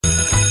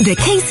The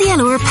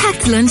KCLR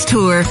Packed Lunch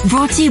Tour,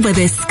 brought to you by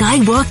the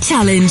Skywalk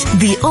Challenge,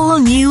 the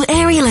all-new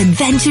aerial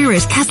adventure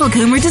at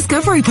Castlecomer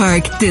Discovery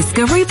Park,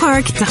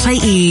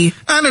 discoverypark.ie.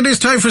 And it is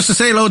time for us to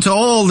say hello to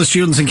all the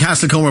students in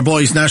Castlecomer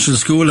Boys National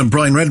School, and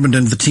Brian Redmond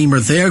and the team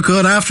are there.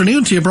 Good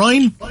afternoon to you,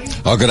 Brian.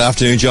 Oh, good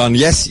afternoon, John.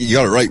 Yes, you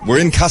got it right. We're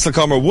in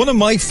Castlecomer, one of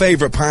my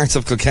favourite parts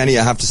of Kilkenny,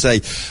 I have to say,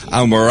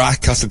 and we're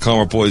at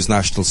Castlecomer Boys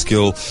National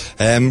School.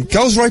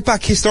 Goes right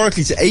back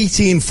historically to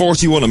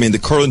 1841. I mean, the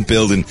current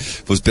building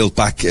was built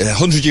back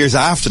 100 years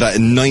after that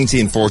in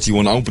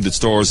 1941, opened its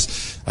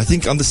doors, I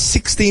think, on the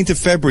 16th of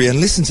February, and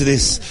listen to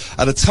this,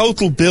 at a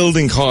total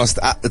building cost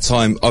at the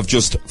time of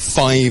just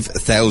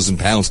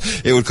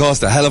 £5,000. It would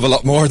cost a hell of a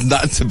lot more than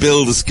that to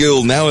build a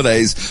school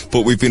nowadays,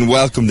 but we've been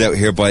welcomed out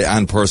here by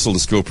Anne Purcell, the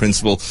school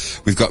principal.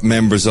 We've got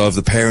members of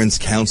the Parents'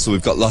 Council,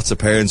 we've got lots of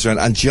parents around,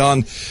 and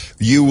John,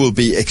 you will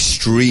be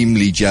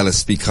extremely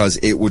jealous because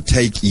it would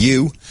take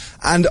you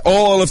and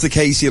all of the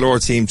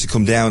KCLR team to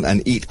come down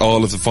and eat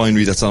all of the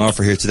finery that's on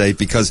offer here today,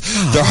 because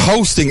they're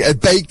hosting a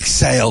bake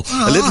sale,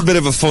 a little bit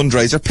of a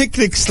fundraiser,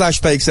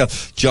 picnic/bake sale.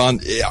 John,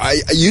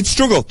 you'd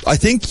struggle. I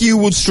think you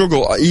would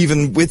struggle,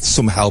 even with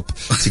some help,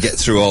 to get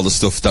through all the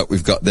stuff that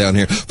we've got down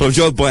here. But I'm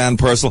joined by Anne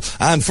Purcell.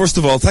 And first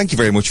of all, thank you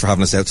very much for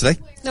having us out today.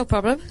 No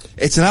problem.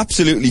 It's an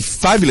absolutely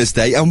fabulous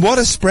day, and what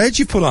a spread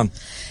you put on.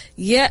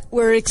 Yeah,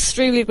 we're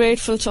extremely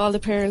grateful to all the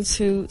parents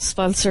who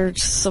sponsored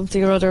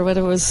something or other, whether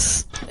it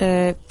was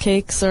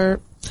cakes or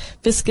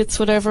biscuits,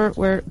 whatever.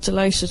 We're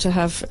delighted to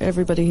have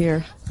everybody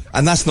here.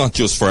 And that's not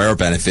just for our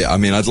benefit. I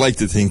mean, I'd like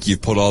to think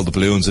you've put all the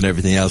balloons and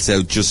everything else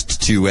out just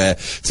to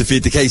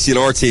feed the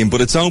KCLR team, but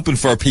it's open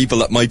for people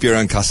that might be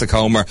around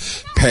Castlecomer,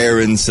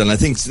 parents, and I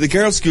think the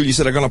girls' school, you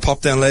said, are going to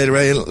pop down later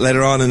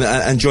on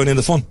and join in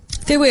the fun.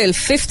 They will.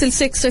 5th and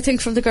 6th, I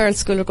think, from the girls'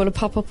 school are going to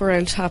pop up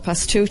around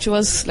 2:30 to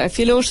us. If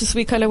you notice,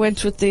 we kind of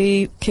went with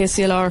the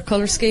KCLR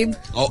colour scheme.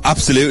 Oh,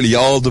 absolutely.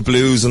 All the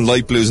blues and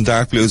light blues and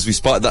dark blues. We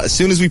spotted that as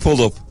soon as we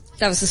pulled up.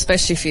 That was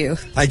especially for you.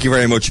 Thank you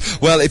very much.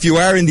 Well, if you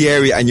are in the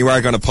area and you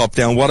are going to pop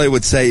down, what I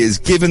would say is,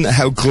 given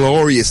how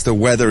glorious the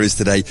weather is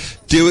today,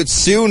 do it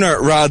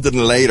sooner rather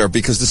than later,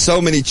 because there's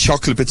so many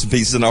chocolate bits and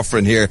pieces on offer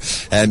in here.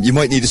 You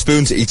might need a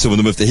spoon to eat some of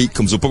them if the heat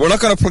comes up, but we're not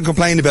going to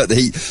complain about the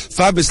heat.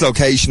 Fabulous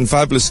location,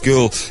 fabulous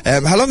school.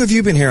 How long have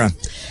you been here, Anne?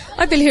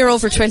 I've been here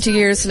over 20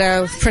 years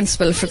now,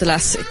 principal for the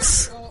last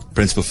 6.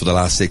 Principal for the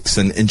last 6,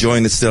 and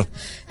enjoying it still?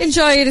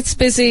 Enjoy it. It's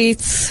busy,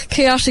 it's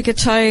chaotic at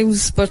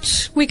times,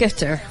 but we get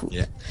there.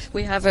 Yeah.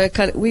 We have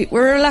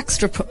we're a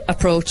relaxed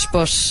approach,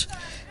 but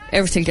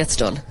everything gets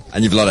done.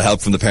 And you've a lot of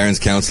help from the Parents'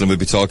 Council, and we'll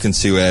be talking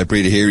to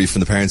Breda Heary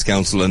from the Parents'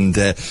 Council and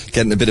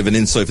getting a bit of an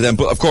insight for them.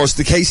 But of course,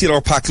 the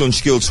KCLR Packed Lunch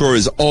School Tour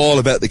is all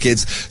about the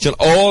kids. John,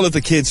 all of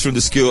the kids from the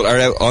school are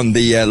out on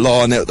the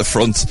lawn out the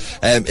front,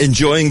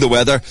 enjoying the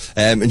weather,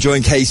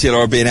 enjoying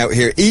KCLR being out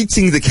here,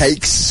 eating the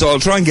cakes. So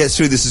I'll try and get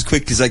through this as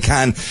quick as I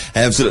can,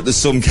 so that there's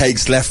some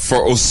cakes left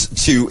for us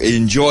to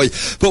enjoy.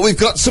 But we've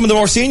got some of the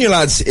more senior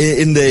lads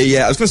in the,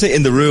 I was going to say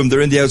in the room,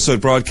 they're in the outside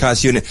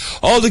broadcast unit.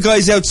 All the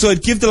guys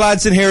outside, give the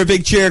lads in here a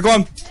big cheer. Go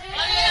on.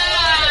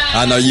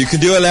 I know you can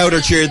do a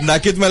louder cheer than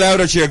that. Give them a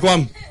louder cheer. Go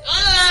on.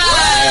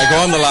 Yeah, go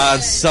on, the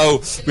lads.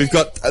 So we've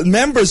got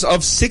members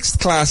of 6th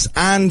class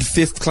and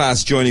 5th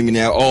class joining me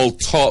now, all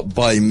taught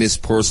by Miss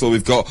Purcell.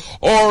 We've got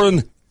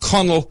Oren,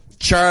 Connell,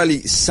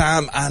 Charlie,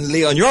 Sam and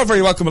Leon. You're all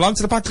very welcome along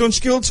to the Packed Lunch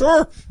School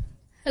Tour.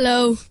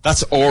 Hello.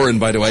 That's Oren,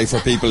 by the way, for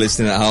people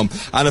listening at home.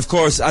 And of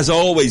course, as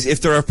always,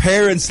 if there are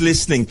parents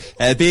listening,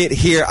 be it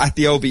here at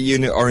the OB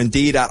unit or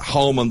indeed at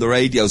home on the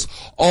radios,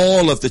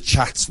 all of the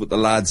chats with the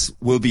lads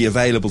will be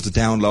available to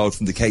download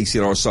from the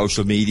KCLR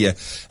social media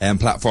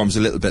platforms a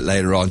little bit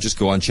later on. Just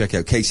go on, check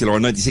out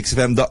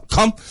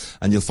KCLR96fm.com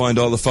and you'll find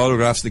all the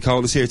photographs.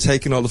 Nicole is here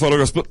taking all the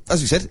photographs. But as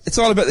we said, it's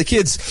all about the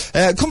kids.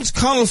 Come to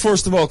Connell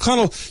first of all.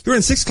 Connell, you're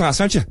in 6th class,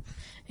 aren't you?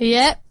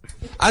 Yeah.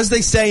 As they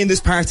say in this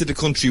part of the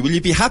country, will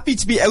you be happy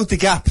to be out the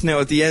gap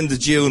now at the end of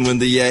June when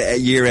the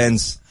year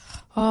ends?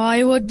 Oh,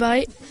 I would,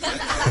 mate.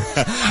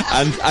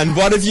 And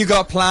what have you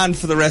got planned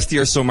for the rest of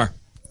your summer?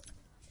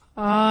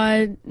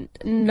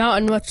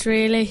 Nothing much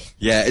really.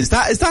 Yeah, is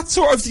that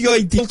sort of the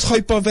ideal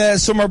type of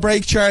summer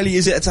break, Charlie?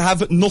 Is it to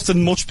have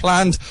nothing much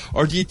planned,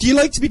 or do you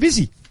like to be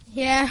busy?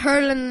 Yeah,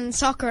 hurling and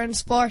soccer and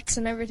sports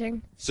and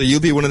everything. So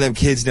you'll be one of them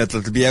kids now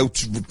that'll be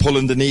out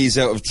pulling the knees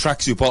out of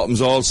tracksuit bottoms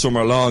all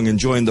summer long,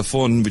 enjoying the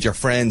fun with your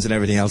friends and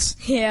everything else.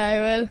 Yeah, I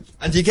will.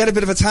 And do you get a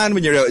bit of a tan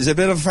when you're out? Is it a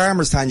bit of a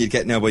farmer's tan you'd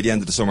get now by the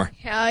end of the summer?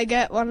 Yeah, I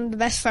get one of the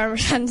best farmer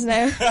tans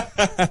now.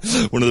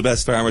 One of the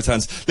best farmer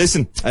tans.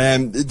 Listen,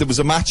 there was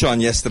a match on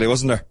yesterday,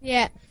 wasn't there?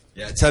 Yeah.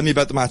 Yeah, tell me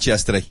about the match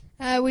yesterday.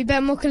 We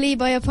bet Muckalee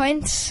by a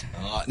point.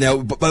 Now,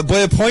 by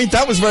a point,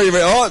 that was very,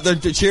 very... Oh,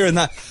 they're cheering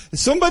that.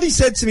 Somebody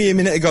said to me a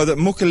minute ago that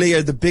Muckalee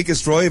are the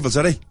biggest rivals,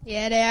 are they?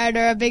 Yeah, they are.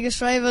 They're our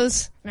biggest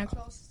rivals. And our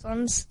closest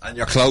ones. And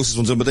your closest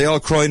ones, but they all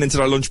crying into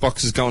their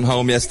lunchboxes going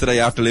home yesterday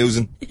after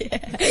losing. Yeah.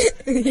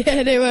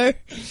 Yeah, they were.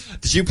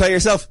 Did you play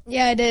yourself?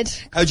 Yeah, I did.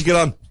 How'd you get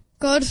on?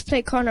 Good.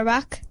 Played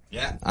cornerback.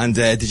 Yeah. And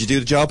did you do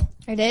the job?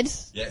 I did.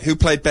 Yeah. Who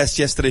played best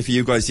yesterday for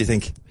you guys, do you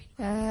think?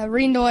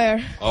 Reen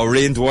Dwyer. Oh,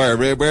 Rian Dwyer.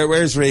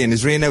 Where's Rian?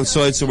 Is Rian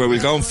outside somewhere?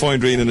 We'll go and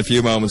find Rian in a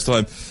few moments'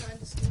 time.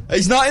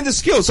 He's not in the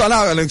school, so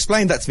now I'll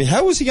explain that to me.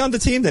 How was he on the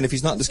team then if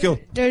he's not in the school?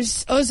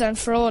 There's us and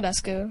Frode at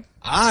school.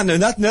 No,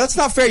 that's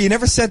not fair. You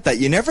never said that.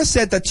 You never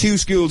said that two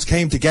schools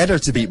came together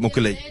to beat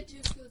Muckalee.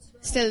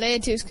 Still, they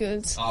had 2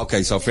 schools.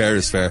 Okay, so fair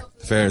is fair.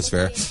 Fair is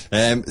fair.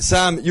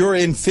 Sam, you're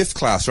in 5th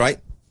class, right?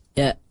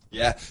 Yeah.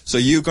 Yeah. So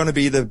you're going to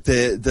be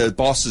the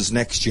bosses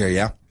next year,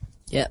 yeah?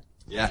 Yeah.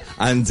 Yeah.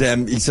 And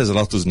he says a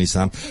lot, doesn't he,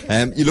 Sam?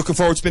 You looking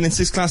forward to being in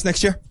 6th class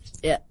next year?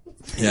 Yeah.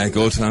 Yeah,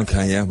 good.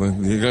 Okay, yeah. Well,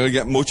 you're going to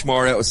get much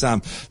more out of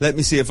Sam. Let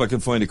me see if I can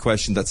find a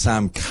question that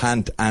Sam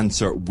can't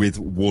answer with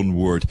one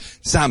word.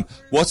 Sam,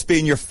 what's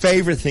been your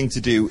favourite thing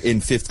to do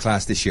in 5th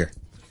class this year?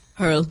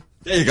 Hurl.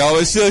 There you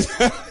go.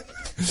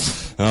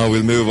 Oh,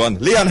 we'll move on.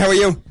 Leon, how are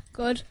you?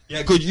 Good.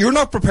 Yeah, good. You're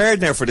not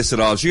prepared now for this at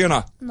all, so you're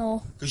not?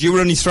 No. Because you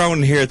were only thrown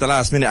in here at the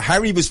last minute.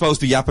 Harry was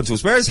supposed to be yapping to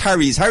us. Where's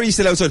Harry? Is Harry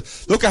still outside?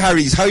 Look at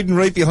Harry. He's hiding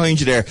right behind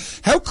you there.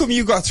 How come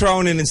you got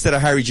thrown in instead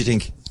of Harry, do you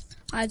think?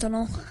 I don't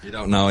know. You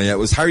don't know, yeah.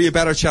 Was Harry a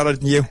better chatter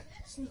than you?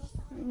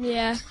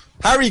 Yeah.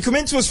 Harry, come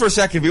in to us for a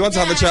second. We want to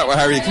have a chat with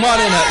Harry. Come on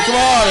in,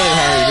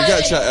 Harry. We got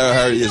a chat with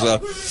Harry as well.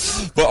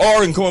 But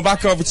Oren, coming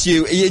back over to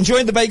you. Are you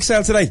enjoying the bake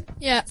sale today?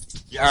 Yeah.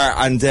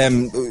 Yeah, and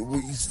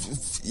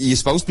you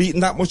supposed to be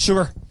eating that much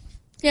sugar?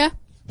 Yeah.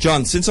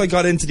 John, since I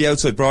got into the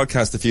outside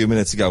broadcast a few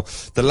minutes ago,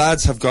 the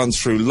lads have gone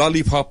through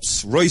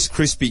lollipops, Rice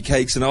Krispie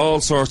cakes and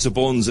all sorts of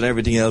buns and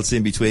everything else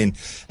in between.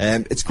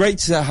 It's great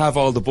to have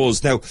all the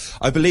buzz. Now,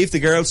 I believe the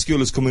girls'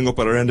 school is coming up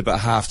at around about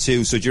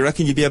 2:30, so do you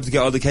reckon you'll be able to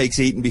get all the cakes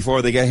eaten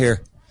before they get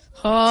here?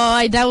 Oh,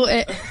 I doubt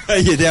it.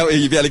 You doubt it,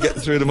 you'll be able to get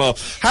through them all.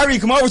 Harry,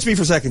 come over to me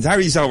for a second.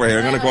 Harry's over here.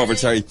 I'm going to go over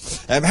to Harry.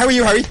 How are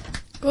you, Harry?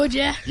 Good,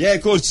 yeah. Yeah,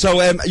 good.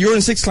 So, you're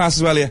in 6th class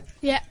as well, yeah?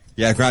 Yeah.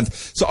 Yeah, grand.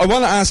 So I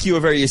want to ask you a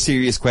very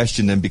serious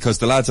question then, because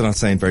the lads are not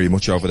saying very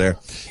much over there.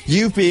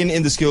 You've been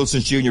in the school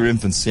since junior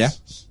infants, yeah?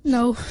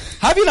 No.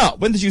 Have you not?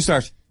 When did you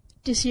start?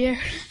 This year.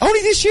 Only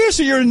this year,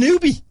 so you're a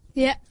newbie.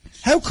 Yeah.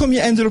 How come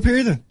you ended up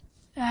here then?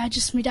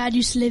 Just my dad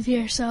used to live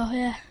here, so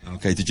yeah.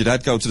 Okay, did your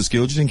dad go to the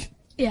school, do you think?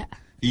 Yeah.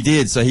 He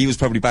did, so he was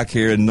probably back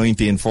here in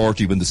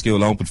 1940 when the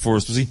school opened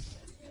first, was he?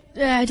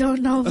 I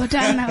don't know about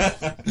that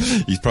now.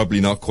 He's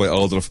probably not quite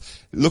old enough.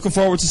 Looking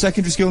forward to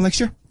secondary school next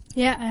year?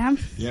 Yeah, I am.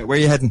 Yeah, where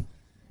are you heading?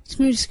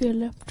 Smooth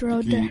school up the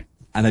road there.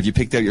 And have you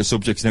picked out your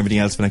subjects and everything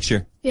else for next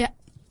year? Yeah.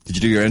 Did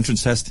you do your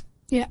entrance test?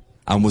 Yeah.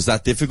 And was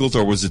that difficult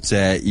or was it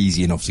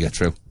easy enough to get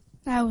through?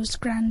 That was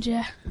grand,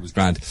 yeah. It was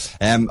grand.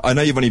 I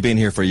know you've only been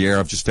here for a year.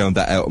 I've just found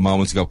that out a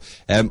moment ago.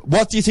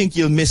 What do you think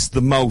you'll miss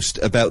the most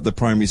about the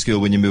primary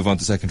school when you move on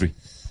to secondary?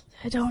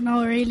 I don't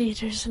know really.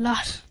 There's a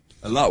lot.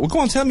 A lot. Well, go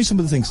on, tell me some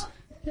of the things.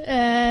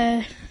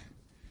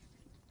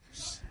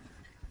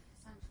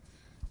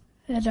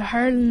 The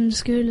hurling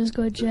school is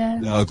good,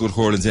 yeah. Oh, good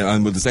hurling team.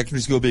 And will the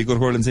secondary school be a good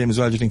hurling team as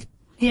well, do you think?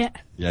 Yeah.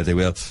 Yeah, they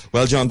will.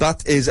 Well, John,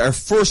 that is our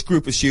first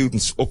group of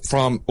students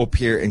up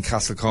here in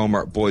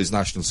Castlecomer Boys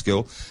National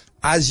School.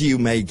 As you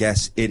may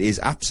guess, it is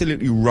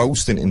absolutely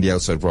roasting in the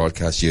outside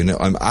broadcast unit.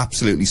 I'm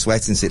absolutely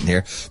sweating sitting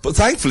here. But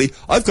thankfully,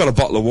 I've got a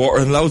bottle of water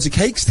and loads of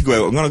cakes to go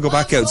out. I'm going to go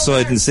back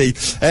outside and see.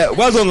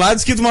 Well done,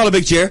 lads. Give them all a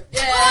big cheer.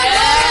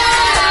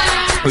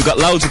 We've got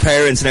loads of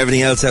parents and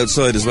everything else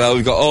outside as well.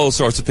 We've got all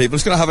sorts of people. I'm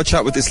just going to have a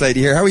chat with this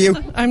lady here. How are you?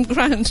 I'm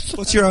grand.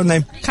 What's your own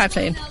name?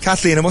 Kathleen.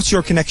 Kathleen, and what's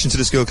your connection to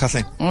the school,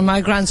 Kathleen? Well, my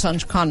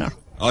grandson's Connor.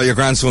 Oh, your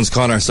grandson's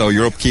Connor, so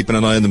you're up keeping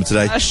an eye on them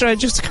today. Sure, I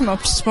just come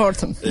up to support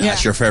them. Yeah,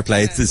 sure, fair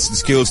play. It's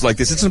schools like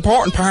this. It's an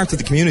important part of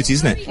the community,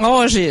 isn't it?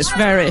 Oh, it is,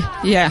 very,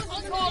 yeah.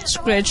 It's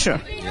great,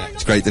 sure. Yeah,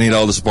 it's great. They need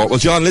all the support. Well,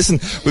 John,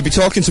 listen, we'll be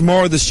talking to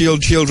more of the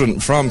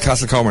children from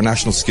Castlecomer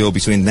National School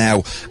between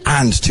now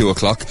and 2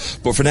 o'clock.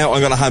 But for now,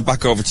 I'm going to hand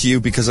back over to you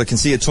because I can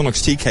see a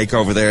Tunnocks tea cake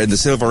over there in the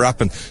silver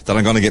wrapping that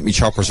I'm going to get me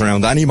choppers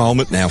around any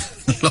moment now.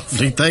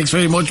 Lovely. Thanks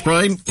very much,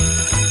 Brian.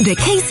 The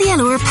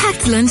KCLR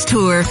Packed Lunch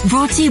Tour,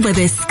 brought to you by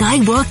the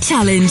Skywalk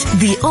Challenge,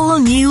 the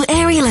all-new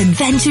aerial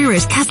adventure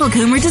at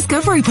Castlecomer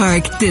Discovery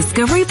Park,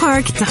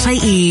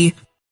 discoverypark.ie.